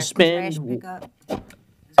trash Suspend. pickup?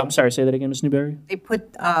 I'm sorry, say that again, Ms. Newberry? They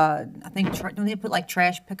put, I think, don't they put like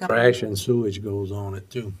trash pickup? Trash and sewage goes on it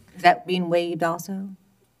too. Is that being waived also?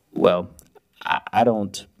 Well, I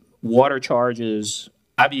don't, water charges,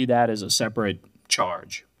 I view that as a separate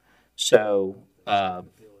charge. So,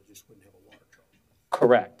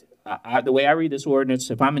 correct. The way I read this ordinance,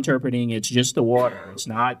 if I'm interpreting, it's just the water. It's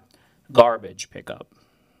not garbage pickup.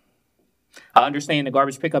 I understand the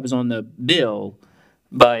garbage pickup is on the bill,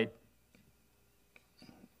 but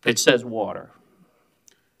it says water.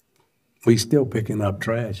 We still picking up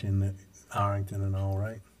trash in Arlington and all,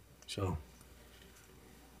 right? So.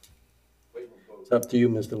 It's up to you,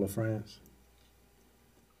 Mr. LaFrance.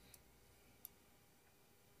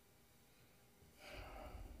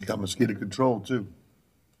 You got mosquito control too.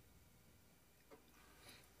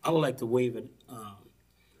 I would like to waive it.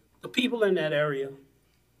 The people in that area,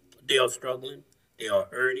 they are struggling, they are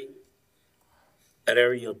hurting. That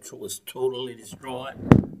area was totally destroyed.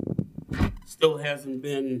 Still hasn't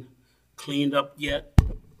been cleaned up yet.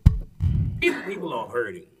 People are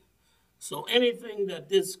hurting. So anything that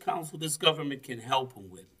this council, this government can help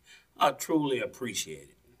them with, I truly appreciate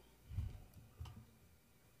it.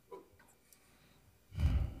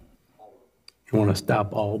 You want to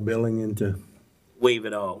stop all billing into? Waive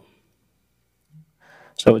it all.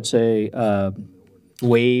 So I'd say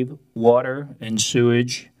waive water and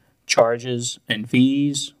sewage charges and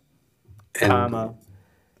fees, comma,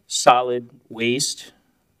 solid waste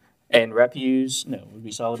and refuse, no, it would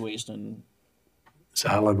be solid waste and.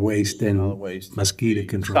 Solid waste and mosquito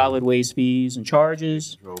control. Solid waste fees and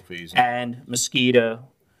charges. Control fees. And mosquito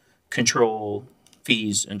control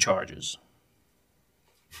fees and charges.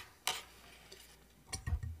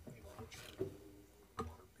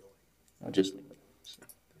 I'll just,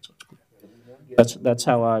 that's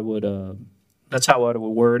how I would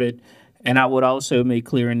word it. And I would also make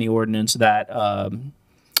clear in the ordinance that,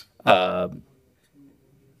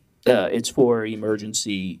 it's for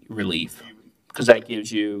emergency relief. Because that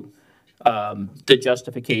gives you the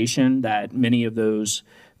justification that many of those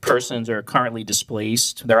persons are currently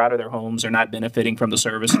displaced. They're out of their homes. They're not benefiting from the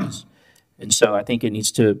services. And so I think we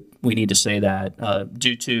need to say that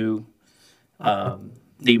due to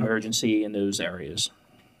the emergency in those areas.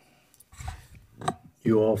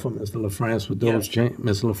 You offer, Mr. LaFrance, with those changes?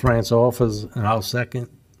 Mr. LaFrance offers, and I'll second.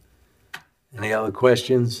 Any other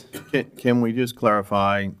questions? Can we just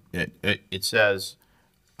clarify, it says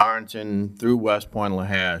Arlington through West Point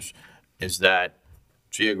LaHash, is that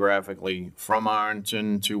geographically from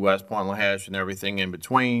Arlington to West Point LaHash and everything in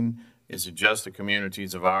between? Is it just the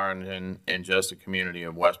communities of Arlington and just the community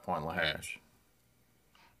of West Point LaHash?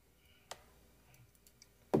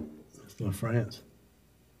 Mr. LaFrance.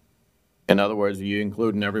 In other words, are you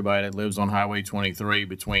including everybody that lives on Highway 23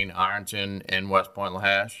 between Arlington and West Point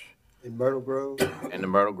LaHash? In Myrtle Grove? And the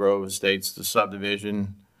Myrtle Grove Estates, the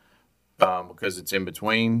subdivision, because it's in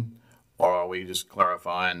between? Or are we just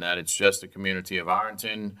clarifying that it's just the community of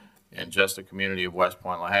Arlington and just the community of West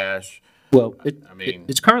Point LaHash? Well,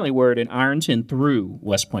 it's currently worded Arlington through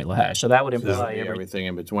West Point LaHash, so that would imply everything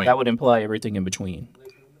in between. That would imply everything in between.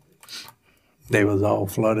 They was all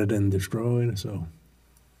flooded and destroyed, so.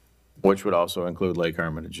 Which would also include Lake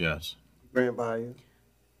Hermitage, yes. Grand Bayou.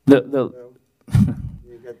 The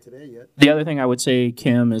You ain't got today yet. The other thing I would say,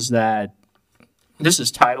 Kim, is that this is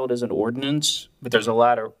titled as an ordinance, but there's a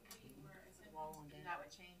lot of.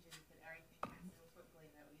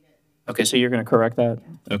 Okay, so you're going to correct that?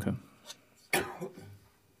 Okay.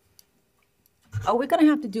 Are we gonna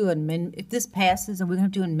have to do an amendment, if this passes, are we gonna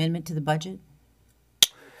have to do an amendment to the budget?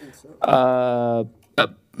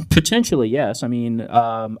 Potentially, yes. I mean,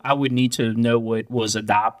 I would need to know what was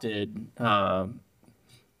adopted,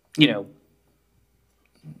 you know,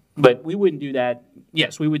 but we wouldn't do that.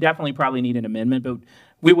 Yes, we would definitely probably need an amendment, but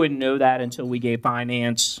we wouldn't know that until we gave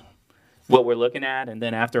finance what we're looking at, and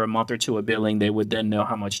then after a month or two of billing, they would then know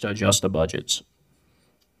how much to adjust the budgets.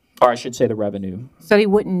 Or I should say the revenue. So they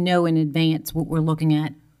wouldn't know in advance what we're looking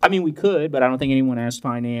at? I mean, we could, but I don't think anyone asked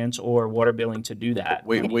finance or water billing to do that.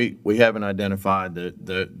 We haven't identified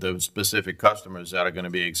the specific customers that are gonna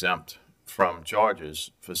be exempt from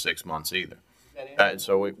charges for 6 months either.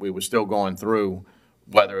 So we were still going through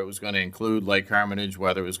whether it was gonna include Lake Hermitage,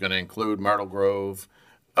 whether it was gonna include Myrtle Grove.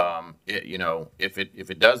 You know, if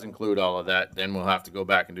it does include all of that, then we'll have to go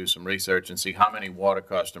back and do some research and see how many water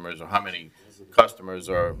customers or how many customers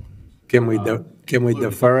are. Can we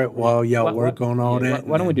defer it while y'all work on all that?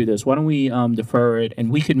 Why don't we do this? Why don't we defer it,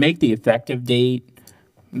 and we could make the effective date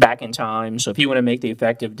back in time. So if you want to make the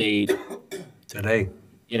effective date today,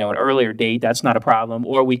 you know, an earlier date, that's not a problem.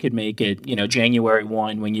 Or we could make it, you know, January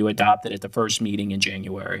 1 when you adopt it at the first meeting in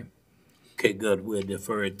January. Okay, good. We'll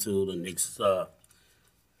defer it to the next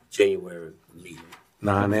January meeting.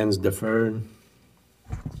 9N's deferred.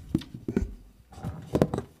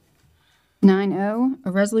 9O, a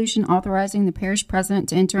resolution authorizing the parish president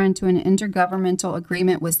to enter into an intergovernmental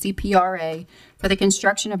agreement with CPRA for the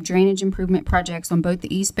construction of drainage improvement projects on both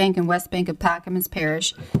the east bank and west bank of Plaquemines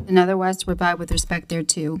Parish, and otherwise to provide with respect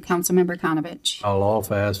thereto. Councilmember Konovich. I'll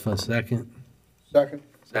offer ask for a second. Second.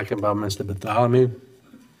 Second by Mr. Bartholomew.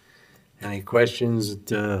 Any questions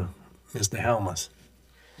to Mr. Helmus?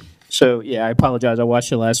 So, yeah, I apologize. I watched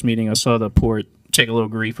the last meeting. I saw the port take a little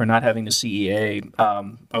grief for not having the CEA.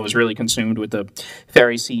 I was really consumed with the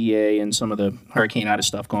ferry CEA and some of the Hurricane Ida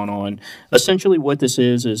stuff going on. Essentially what this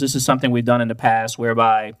is this is something we've done in the past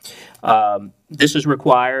whereby this is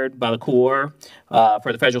required by the Corps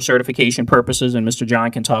for the federal certification purposes, and Mr.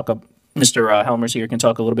 John can talk Mr. Helmers here can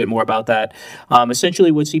talk a little bit more about that.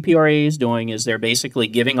 Essentially what CPRA is doing is they're basically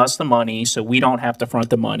giving us the money so we don't have to front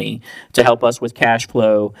the money to help us with cash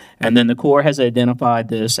flow. And then the Corps has identified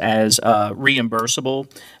this as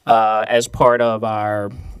reimbursable as part of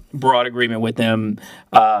our broad agreement with them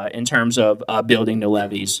in terms of building the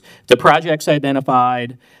levees. The project's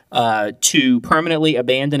identified to permanently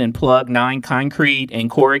abandon and plug 9 concrete and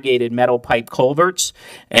corrugated metal pipe culverts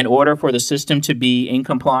in order for the system to be in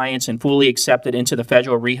compliance and fully accepted into the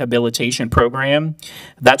federal rehabilitation program.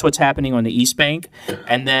 That's what's happening on the East Bank.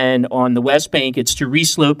 And then on the West Bank, it's to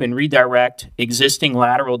reslope and redirect existing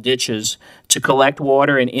lateral ditches to collect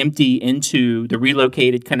water and empty into the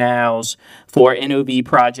relocated canals for NOV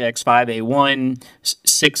projects 5A1,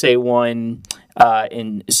 6A1,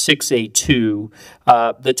 and 6A2.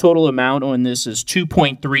 The total amount on this is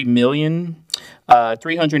 $2.3 million.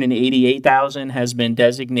 $388,000 has been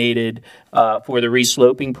designated for the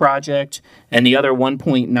resloping project, and the other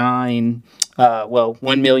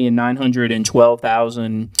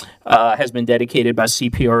 $1,912,000 has been dedicated by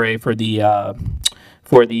CPRA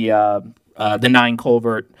for the 9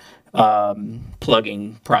 culvert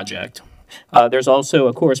plugging project. There's also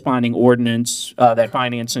a corresponding ordinance that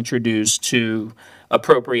finance introduced to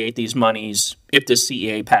appropriate these monies if the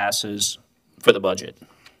CEA passes for the budget.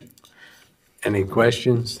 Any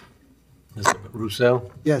questions? Mr. Roussel?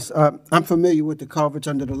 Yes, I'm familiar with the culverts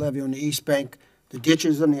under the levee on the east bank. The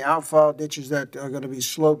ditches and the outfall ditches that are going to be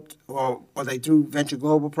sloped, or are they through Venture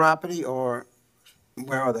Global property, or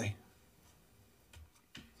where are they?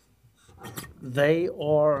 They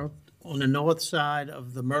are on the north side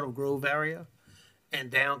of the Myrtle Grove area and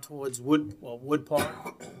down towards Wood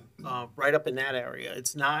Park, right up in that area.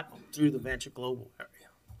 It's not through the Venture Global area.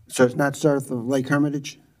 So it's not south of Lake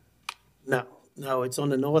Hermitage? No, it's on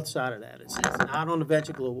the north side of that. It's not on the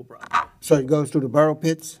Venture Global property. So it goes through the Borough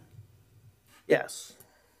Pits? Yes.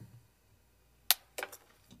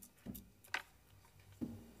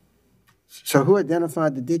 So who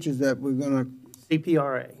identified the ditches that we're going to?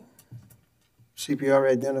 CPRA.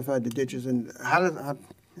 CPRA identified the ditches, and I'd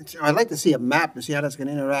like to see a map to see how that's going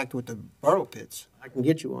to interact with the Borough Pits. I can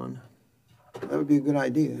get you one. That would be a good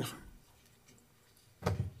idea.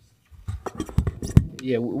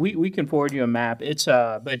 Yeah, we can forward you a map. It's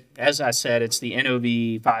but as I said, it's the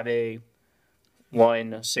NOV 5A1,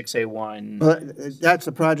 6A1. Well, that's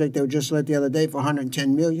a project they were just let the other day for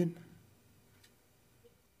 $110 million.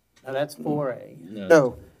 Now that's 4A.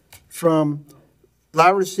 No, from La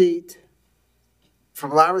Receipt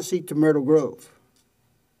to Myrtle Grove.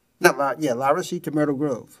 La Receipt to Myrtle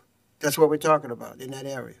Grove. That's what we're talking about in that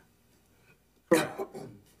area.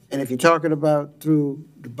 And if you're talking about through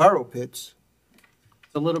the Borough Pits,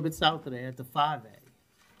 It's a little bit south of there at the 5A.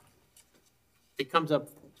 it comes up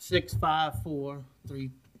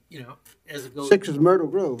 6543, as it goes. 6 is Myrtle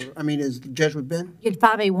Grove, I mean, is Jesuit Bend? You had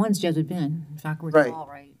 5A1's Jesuit Bend, if I can recall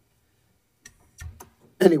right.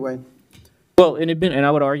 Anyway, Well, and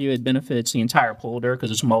I would argue it benefits the entire polder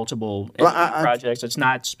because it's multiple Well, I- projects. It's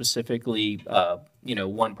not specifically,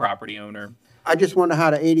 one property owner. I just wonder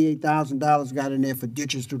how the $88,000 got in there for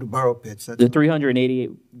ditches through the borough pits. The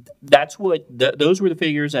 388, that's what, those were the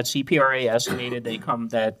figures that CPRA estimated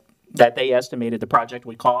that they estimated the project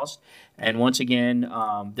would cost. And once again,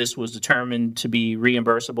 this was determined to be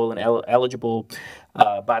reimbursable and eligible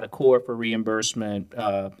by the Corps for reimbursement.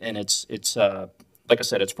 And it's like I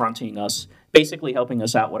said, it's fronting us, basically helping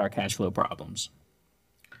us out with our cash flow problems.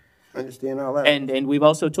 I understand all that. And we've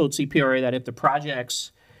also told CPRA that if the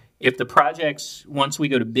projects, once we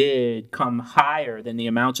go to bid, come higher than the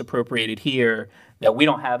amounts appropriated here, that we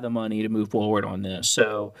don't have the money to move forward on this.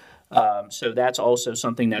 So that's also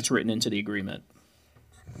something that's written into the agreement.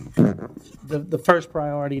 The first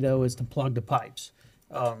priority, though, is to plug the pipes.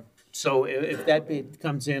 So if that bid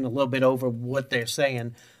comes in a little bit over what they're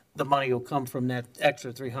saying, the money will come from that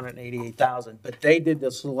extra 388,000. But they did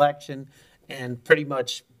the selection and pretty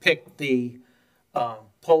much picked the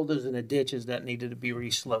polders and the ditches that needed to be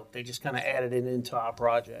resloped. They just kind of added it into our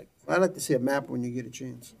project. I'd like to see a map when you get a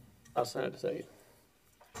chance. I'll send it to you.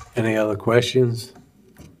 Any other questions?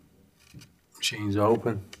 Machine's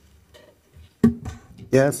open.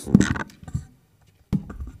 Yes.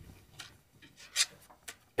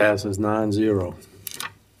 Passes 9-0.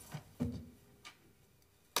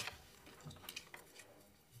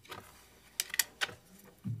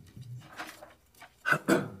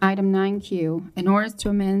 Item 9Q, in order to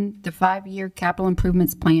amend the 5-year capital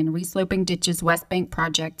improvements plan, resloping ditches West Bank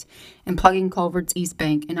project and plugging culverts East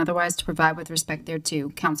Bank, and otherwise to provide with respect thereto.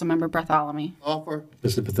 Councilmember Bartholomew. Offer.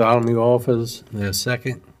 Mr. Bartholomew offers. There's a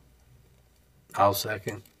second. I'll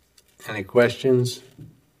second. Any questions?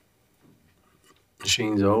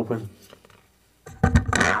 Machines are open.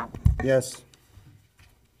 Yes.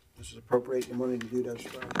 This is appropriating the money to do that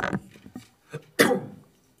stuff.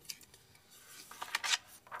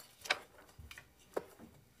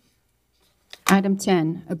 Item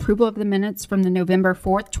 10, approval of the minutes from the November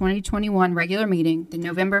 4th, 2021 regular meeting, the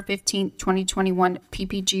November 15th, 2021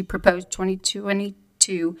 PPG proposed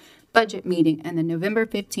 2022 budget meeting, and the November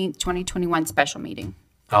 15th, 2021 special meeting.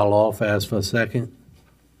 I'll offer. Ask for a second.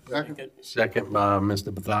 Second. Second by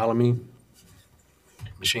Mr. Bartholomew.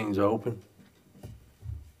 Machines are open.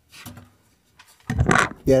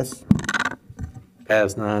 Yes.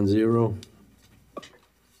 Pass 9-0.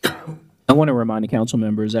 I want to remind the council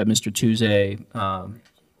members that Mr. Tuesday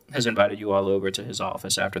has invited you all over to his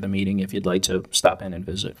office after the meeting if you'd like to stop in and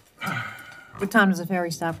visit. What time does the ferry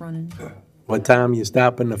stop running? What time you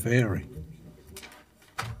stopping the ferry?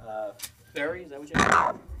 Ferry, is that what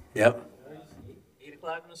you're Yep. 8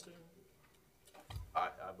 o'clock, Mr.? I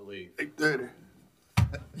believe. 8:30.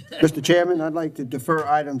 Mr. Chairman, I'd like to defer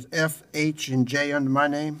items F, H, and J under my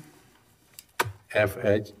name. F,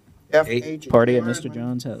 H. F, Eight. H, and Party J. at Mr.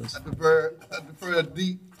 John's house. I defer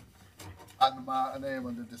D under my name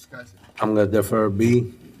under discussion. I'm going to defer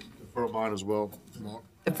B. Defer mine as well, Mark.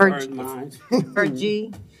 For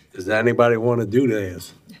G, Does anybody want to do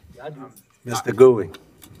this? Mr. Gooey.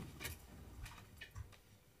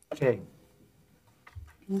 K.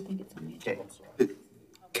 I think it's on the agenda.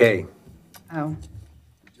 K. Oh,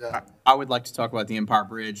 I would like to talk about the Empire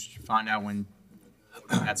Bridge, find out when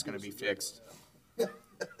that's going to be fixed.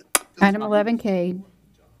 Item 11K,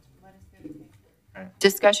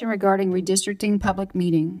 discussion regarding redistricting public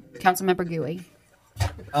meeting. Councilmember Gooey.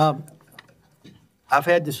 I've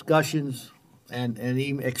had discussions and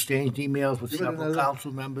exchanged emails with several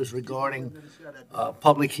council members regarding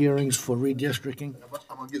public hearings for redistricting.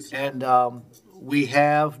 And we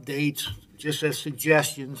have dates, just as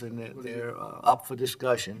suggestions, and they're up for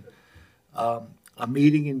discussion. A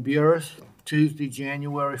meeting in Buras, Tuesday,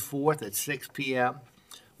 January 4th at 6 p.m.,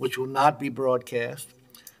 which will not be broadcast.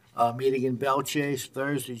 A meeting in Belchase,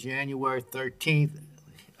 Thursday, January 13th,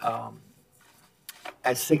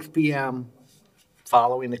 at 6 p.m.,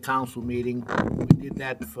 following the council meeting. We did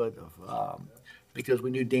that because we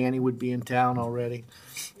knew Danny would be in town already.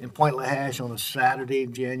 In Point LaHash on a Saturday,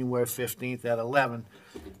 January 15th at 11.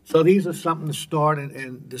 So these are something to start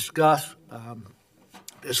and discuss.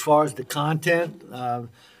 As far as the content,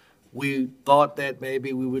 we thought that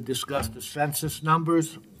maybe we would discuss the census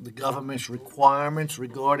numbers, the government's requirements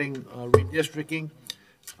regarding redistricting,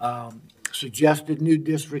 suggested new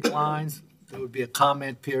district lines. There would be a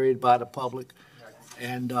comment period by the public.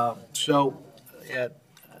 And so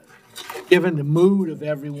given the mood of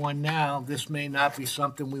everyone now, this may not be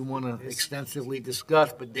something we want to extensively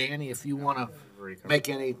discuss, but Danny, if you want to make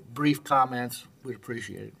any brief comments, we'd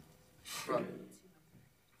appreciate it.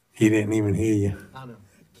 He didn't even hear you. I know.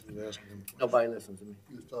 Nobody listens to me.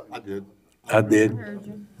 I did. I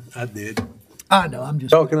did. I know, I'm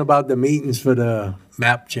just. Talking about the meetings for the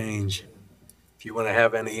map change. If you want to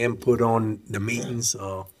have any input on the meetings,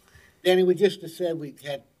 or Danny, we just said we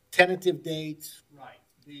had tentative dates. Right.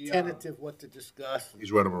 Tentative what to discuss.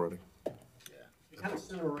 He's read them already. We kind of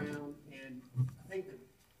sent around, and I think that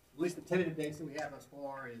at least the tentative dates that we have thus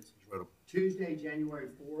far is read 'em. Tuesday, January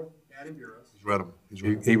 4th, at Bureau. He's read them.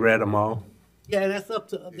 he read them all. Yeah, that's up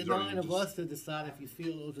to the He's 9 already of us to decide if you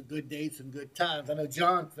feel those are good dates and good times. I know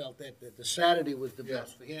John felt that the Saturday was the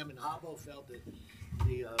best for him, and Habo felt that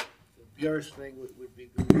the Bureau's thing would be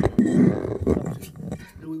good.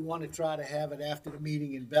 Do we want to try to have it after the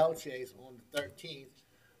meeting in Belchase on the 13th?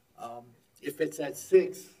 If it's at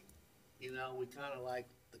 6, you know, we kind of like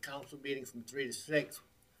the council meeting from 3 to 6.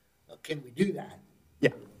 Can we do that?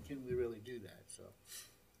 Yeah. Can we really do that? So.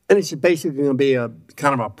 And it's basically going to be a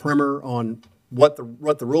kind of a primer on what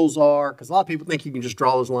the rules are, because a lot of people think you can just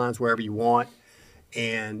draw those lines wherever you want,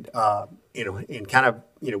 and you know, and kind of,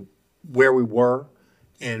 you know, where we were,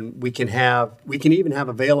 and we can even have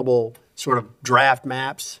available sort of draft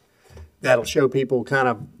maps that'll show people kind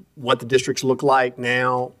of what the districts look like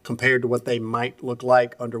now compared to what they might look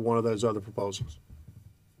like under one of those other proposals.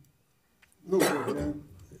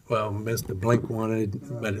 Well, Mr. Blink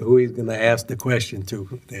wanted, but who he's gonna ask the question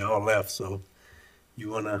to? They all left, so you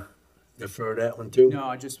wanna defer that one too?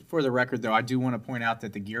 No, just for the record, though, I do want to point out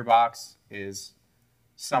that the gearbox is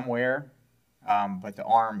somewhere, but the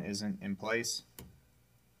arm isn't in place.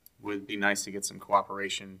 Would be nice to get some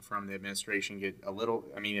cooperation from the administration, get a little,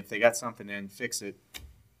 I mean, if they got something in, fix it.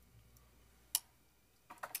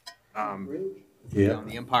 Yeah. On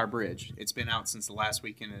the Empire Bridge. It's been out since the last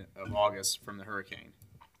weekend of August from the hurricane.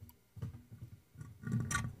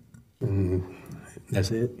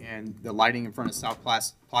 That's it? And the lighting in front of South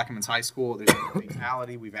Plaquemines High School, there's a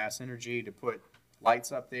fatality. We've asked Energy to put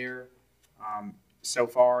lights up there. So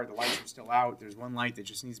far, the lights are still out. There's one light that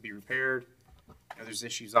just needs to be repaired. You know, there's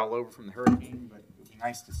issues all over from the hurricane, but it would be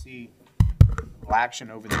nice to see action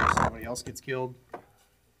over there so nobody else gets killed.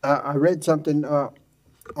 I read something on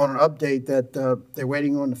an update that they're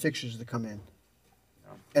waiting on the fixtures to come in.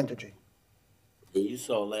 Energy. And you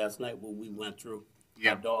saw last night what we went through,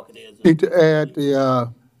 how dark it is. Need to add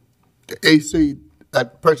the AC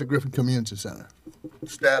at Percy Griffin Community Center.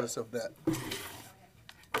 Status of that.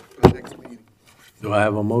 For the next meeting. Do I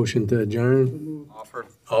have a motion to adjourn? Offered.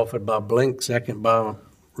 Offered by Blink, second by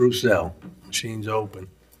Roussel. Machine's open.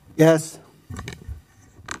 Yes.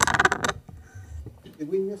 Did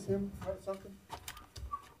we miss him or something?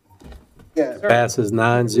 Yeah. Passes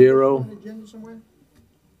 9-0. On the agenda somewhere?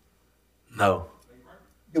 No.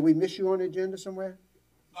 Did we miss you on the agenda somewhere?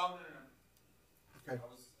 Oh, no. Okay.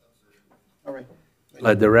 All right.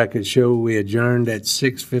 Let the record show we adjourned at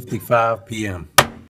 6:55 PM.